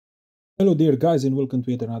Hello there guys, and welcome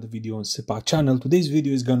to yet another video on Sipak channel. Today's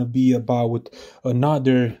video is going to be about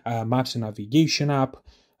another maps and navigation app.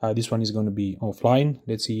 This one is going to be offline.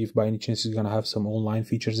 Let's see if by any chance it's going to have some online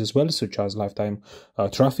features as well, such as lifetime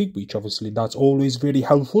traffic, which obviously that's always very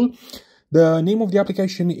helpful. The name of the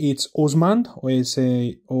application is OsmAnd,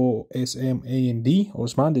 O-S-M-A-N-D,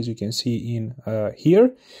 OsmAnd, as you can see in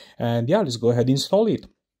here. And yeah, let's go ahead and install it.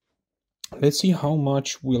 Let's see how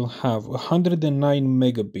much we'll have. 109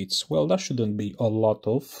 megabits. Well, that shouldn't be a lot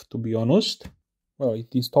of, to be honest. Well, it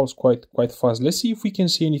installs quite fast. Let's see if we can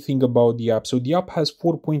see anything about the app. So the app has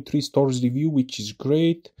 4.3 stars review, which is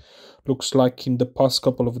great. Looks like in the past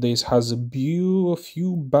couple of days has a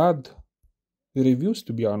few bad reviews,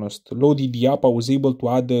 to be honest. Loaded the app, I was able to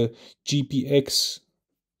add a GPX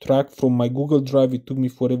track from my Google Drive. It took me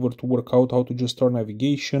forever to work out how to just start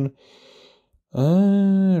navigation.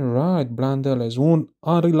 Right, Blandel as one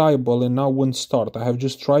unreliable and now won't start. I have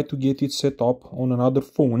just tried to get it set up on another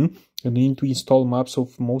phone and need to install maps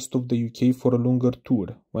of most of the UK for a longer tour.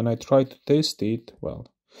 When I try to test it, well,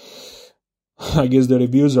 I guess the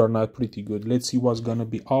reviews are not pretty good. Let's see what's gonna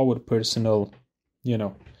be our personal,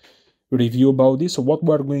 review about this. So what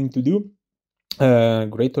we're going to do,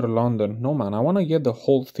 Greater London. No man, I wanna get the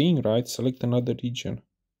whole thing, right? Select another region.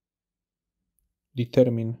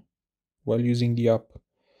 Determine while using the app.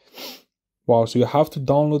 Wow, so you have to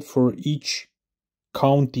download for each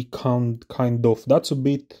county kind of. That's a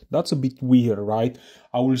bit weird, right?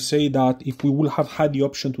 I will say that if we will have had the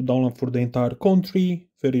option to download for the entire country,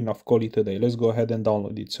 fair enough, call it a day. Let's go ahead and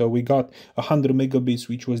download it. So we got 100 megabits,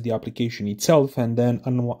 which was the application itself, and then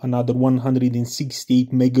another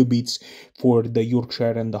 168 megabits for the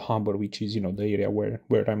Yorkshire and the Humber, which is, the area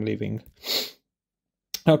where I'm living.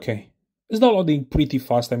 Okay. It's downloading pretty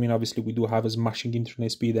fast. I mean, obviously we do have a smashing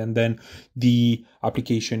internet speed, and then the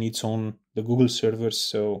application, it's on the Google servers.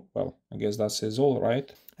 So, well, I guess that says all, right?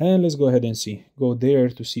 And let's go ahead and see. Go there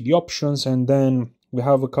to see the options, and then we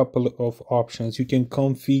have a couple of options. You can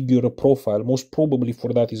configure a profile. Most probably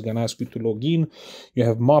for that is going to ask you to log in. You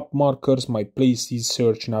have map markers, my places,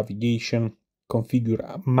 search, navigation,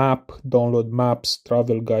 configure map, download maps,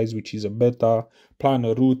 travel guides, which is a beta, plan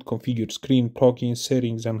a route, configure screen, plugins,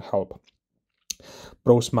 settings, and help.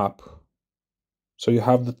 Browse map. So you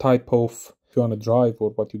have the type of, if you want to drive or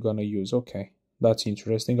what you're gonna use. Okay, that's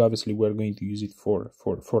interesting. Obviously we're going to use it for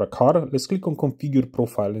a car. Let's click on configure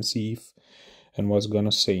profile and see if and what's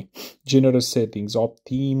gonna say. General settings, opt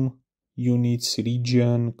theme, units,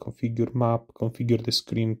 region, configure map, configure the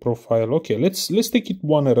screen profile. Okay, let's take it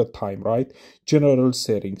one at a time, right? General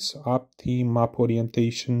settings, opt theme, map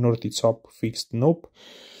orientation, north it's up, fixed, nope.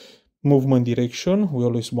 Movement direction, we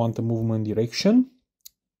always want a movement direction.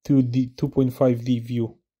 2.5D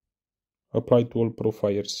view, apply to all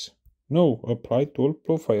profiles. No, apply to all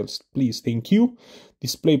profiles, please, thank you.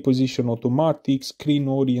 Display position automatic, screen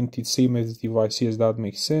oriented, same as device, yes, that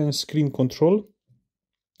makes sense. Screen control,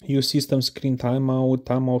 use system screen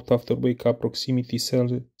timeout after wake up, proximity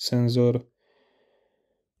sensor,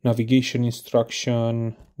 navigation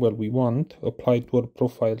instruction, well, we want apply to all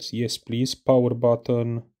profiles, yes please. Power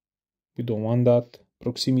button, we don't want that.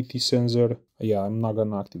 Proximity sensor, yeah, I'm not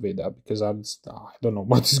gonna activate that because I don't know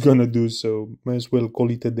what it's gonna do, so may as well call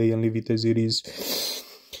it a day and leave it as it is.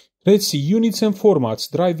 Let's see, units and formats,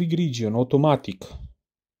 driving region, automatic.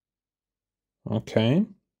 Okay,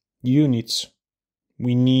 units,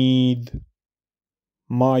 we need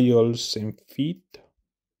miles and feet.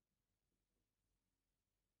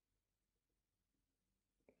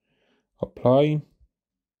 Apply.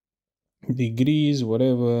 Degrees,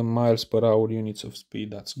 whatever, miles per hour, units of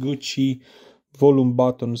speed, that's Gucci. Volume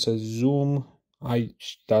button says zoom,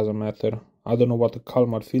 doesn't matter. I don't know what a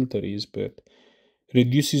Kalmar filter is, but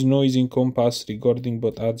reduces noise in compass recording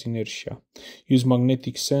but adds inertia. Use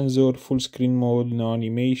magnetic sensor, full screen mode, no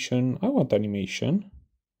animation. I want animation.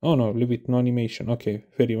 Oh no, leave it no animation. Okay,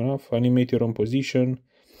 fair enough. Animate your own position.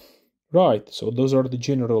 Right, so those are the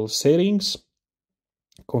general settings.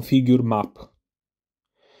 Configure map.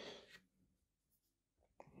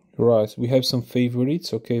 Right, we have some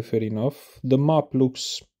favorites. Okay, fair enough. The map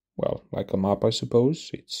looks, well, like a map, I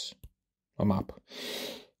suppose. It's a map.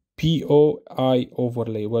 POI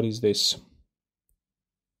overlay, what is this?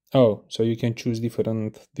 Oh, so you can choose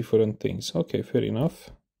different things. Okay, fair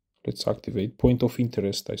enough. Let's activate point of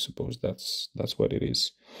interest, I suppose that's what it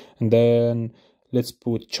is. And then let's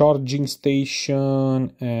put charging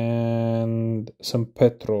station and some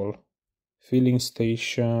petrol, filling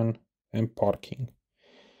station and parking.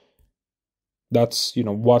 That's,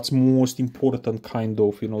 what's most important, kind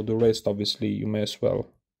of. The rest, obviously, you may as well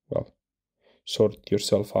sort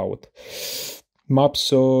yourself out. Map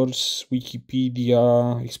source,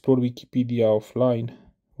 Wikipedia, explore Wikipedia offline.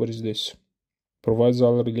 What is this? Provides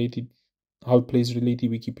all place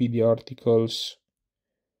related Wikipedia articles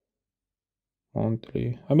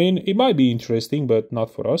monthly. I mean, it might be interesting, but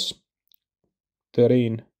not for us.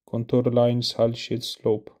 Terrain, contour lines, hull shade,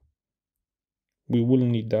 slope. We will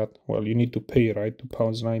need that. Well, you need to pay, right?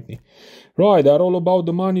 £2.90. Right, they're all about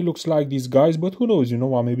the money, looks like, these guys, but who knows, you know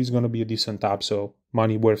what? Maybe it's gonna be a decent app, so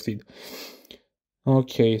money worth it.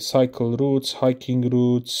 Okay, cycle routes, hiking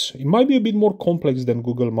routes. It might be a bit more complex than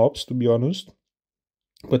Google Maps, to be honest.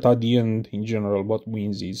 But at the end, in general, what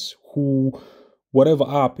wins is whatever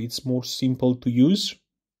app it's more simple to use.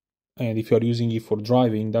 And if you're using it for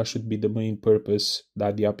driving, that should be the main purpose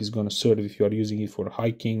that the app is going to serve. If you're using it for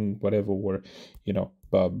hiking, whatever, or, you know,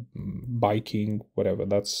 biking, whatever,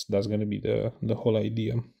 that's going to be the whole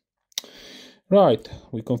idea. Right,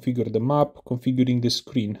 we configure the map, configuring the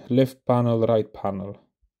screen, left panel, right panel.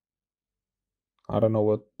 I don't know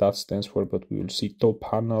what that stands for, but we will see. Top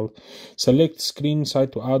panel, select screen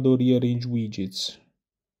side to add or rearrange widgets.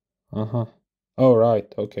 Oh, right,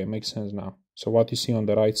 okay, makes sense now. So what you see on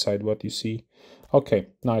the right side, what you see. Okay,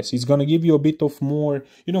 nice. It's going to give you a bit of more,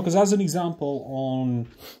 you know, because as an example on,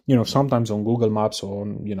 you know, sometimes on Google Maps or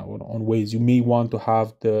on, you know, on Waze, you may want to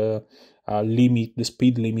have the the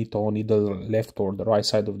speed limit on either left or the right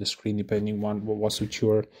side of the screen, depending on what suits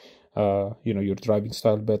your, you know, your driving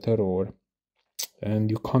style better, and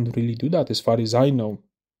you can't really do that as far as I know.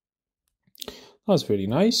 That's very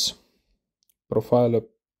nice. Profile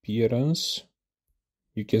appearance.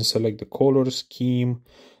 You can select the color scheme.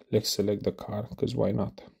 Let's select the car, because why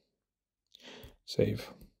not? Save.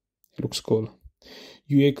 It looks cool.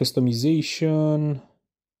 UA customization.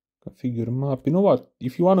 Configure map. You know what?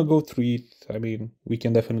 If you want to go through it, I mean, we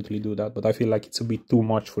can definitely do that. But I feel like it's a bit too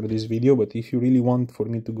much for this video. But if you really want for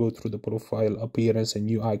me to go through the profile appearance and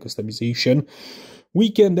UI customization,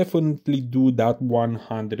 we can definitely do that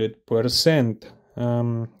 100%.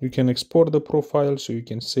 You can export the profile, so you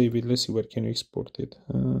can save it. Let's see, where can you export it?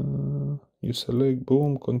 You select,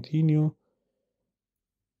 boom, continue,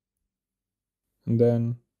 and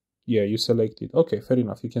then yeah, you select it. Okay, fair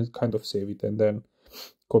enough. You can kind of save it and then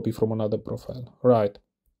copy from another profile. Right,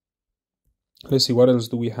 let's see, what else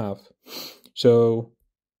do we have? So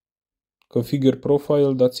configure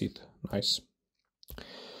profile, that's it. Nice.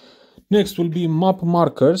 Next will be map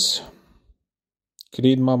markers.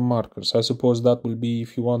 Create map markers. I suppose that will be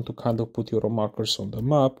if you want to kind of put your markers on the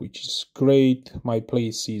map, which is great. My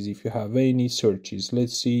places, if you have any searches.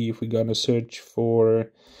 Let's see if we're gonna search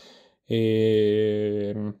for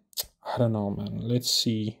I don't know, man. Let's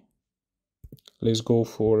see. Let's go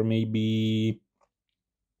for maybe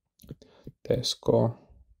Tesco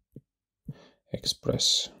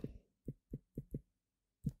Express.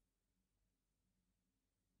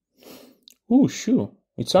 Oh, sure.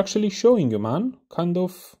 It's actually showing you, man. Kind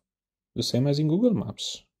of the same as in Google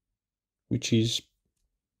Maps, which is,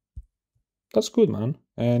 that's good, man.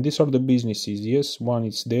 And these are the businesses. Yes, one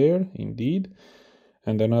is there, indeed.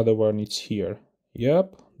 And another one is here.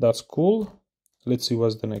 Yep, that's cool. Let's see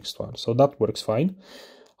what's the next one. So that works fine.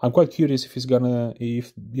 I'm quite curious if it's gonna,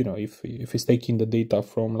 if it's taking the data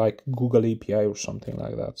from like Google API or something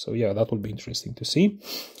like that. So yeah, that will be interesting to see.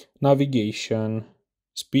 Navigation,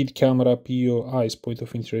 speed, camera, PO, eyes, point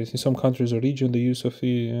of interest. In some countries or region, the use of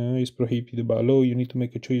it is prohibited by law. You need to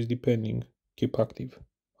make a choice depending. Keep active.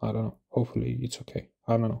 I don't know. Hopefully it's okay.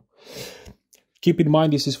 I don't know. Keep in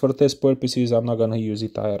mind, this is for test purposes. I'm not gonna use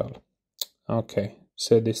it IRL. Okay,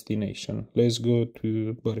 set destination. Let's go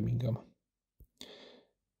to Birmingham.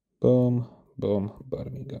 Boom, boom,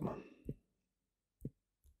 Birmingham.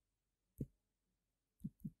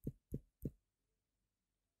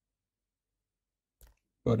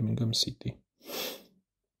 Birmingham City.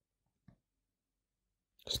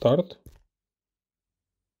 Start.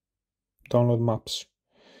 Download maps.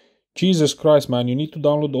 Jesus Christ, man, you need to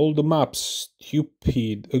download all the maps.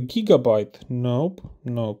 Stupid. A gigabyte. Nope,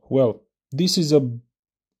 nope. Well, this is a...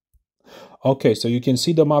 Okay, so you can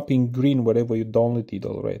see the map in green wherever you download it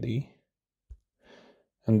already.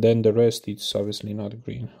 And then the rest, it's obviously not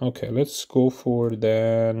green. Okay, let's go for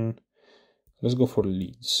then... Let's go for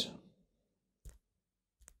Leeds.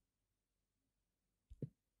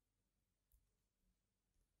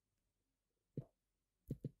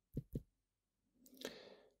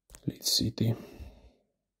 Leeds City.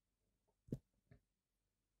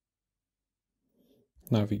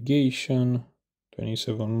 Navigation,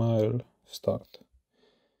 27 mile, start.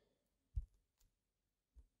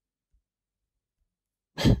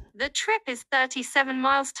 The trip is 37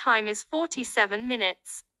 miles, time is 47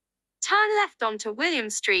 minutes. Turn left onto William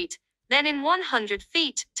Street, Then in 100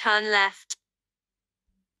 feet, turn left.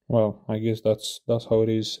 Well, I guess that's how it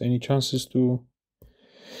is. Any chances to...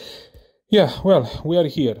 Yeah, well, we are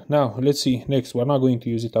here. Now, let's see. Next, we're not going to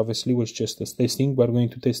use it, obviously. It was just as testing. We're going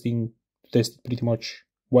to test it pretty much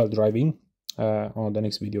while driving on the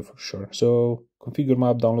next video for sure. So, configure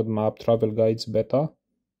map, download map, travel guides, beta.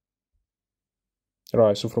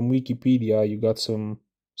 Right, so from Wikipedia, you got some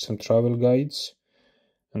travel guides.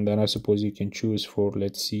 And then I suppose you can choose for,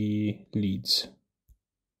 let's see, leads.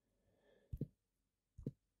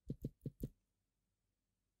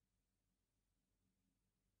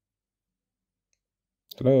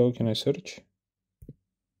 Hello, can I search?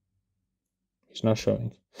 It's not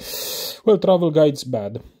showing. Well, travel guide's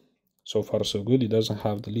bad. So far so good. It doesn't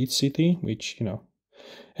have the lead city, which, you know.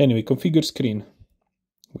 Anyway, configure screen.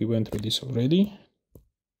 We went through this already.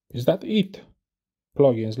 Is that it?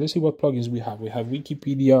 Plugins. Let's see what plugins we have. We have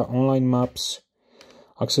Wikipedia, online maps,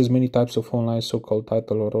 access many types of online so-called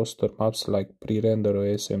title or roster maps like pre-render or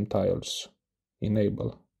OSM tiles.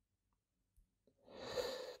 Enable.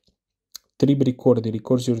 Trip recorder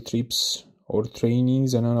records your trips or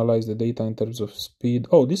trainings and analyze the data in terms of speed.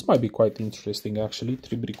 Oh, this might be quite interesting actually,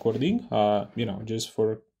 trip recording, you know, just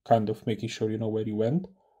for kind of making sure you know where you went.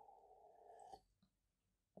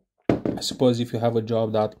 I suppose if you have a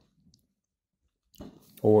job that,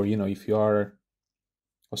 or you know, if you are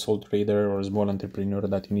a sole trader or a small entrepreneur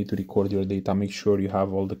that you need to record your data, make sure you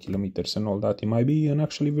have all the kilometers and all that. It might be an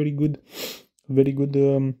actually very good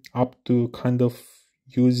app to kind of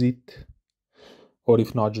use it. Or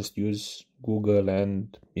if not, just use Google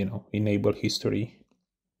and, you know, enable history.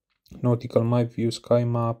 Nautical map view, sky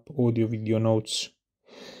map, audio video notes.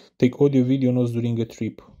 Take audio video notes during a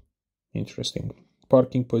trip. Interesting.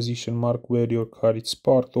 Parking position, mark where your car is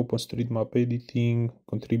parked, OpenStreetMap editing,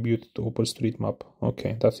 contribute to OpenStreetMap.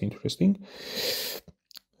 Okay, that's interesting.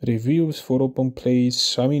 Reviews for open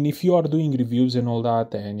place. I mean, if you are doing reviews and all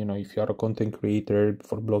that, and you know, if you are a content creator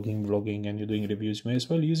for vlogging, and you're doing reviews, you may as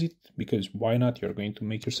well use it, because why not? You're going to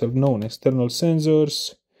make yourself known. External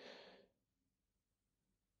sensors.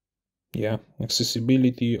 Yeah,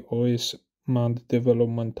 accessibility, OsmAnd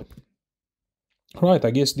development. Right, I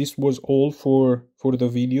guess this was all for the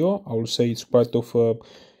video. I will say it's quite of a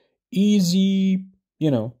easy,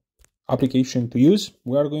 you know, application to use.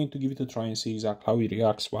 We are going to give it a try and see exactly how it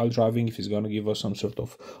reacts while driving, if it's going to give us some sort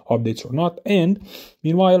of updates or not. And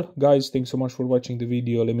meanwhile, guys, thanks so much for watching the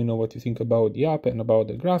video. Let me know what you think about the app and about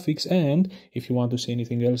the graphics. And if you want to say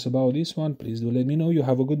anything else about this one, please do let me know. You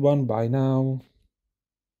have a good one. Bye now.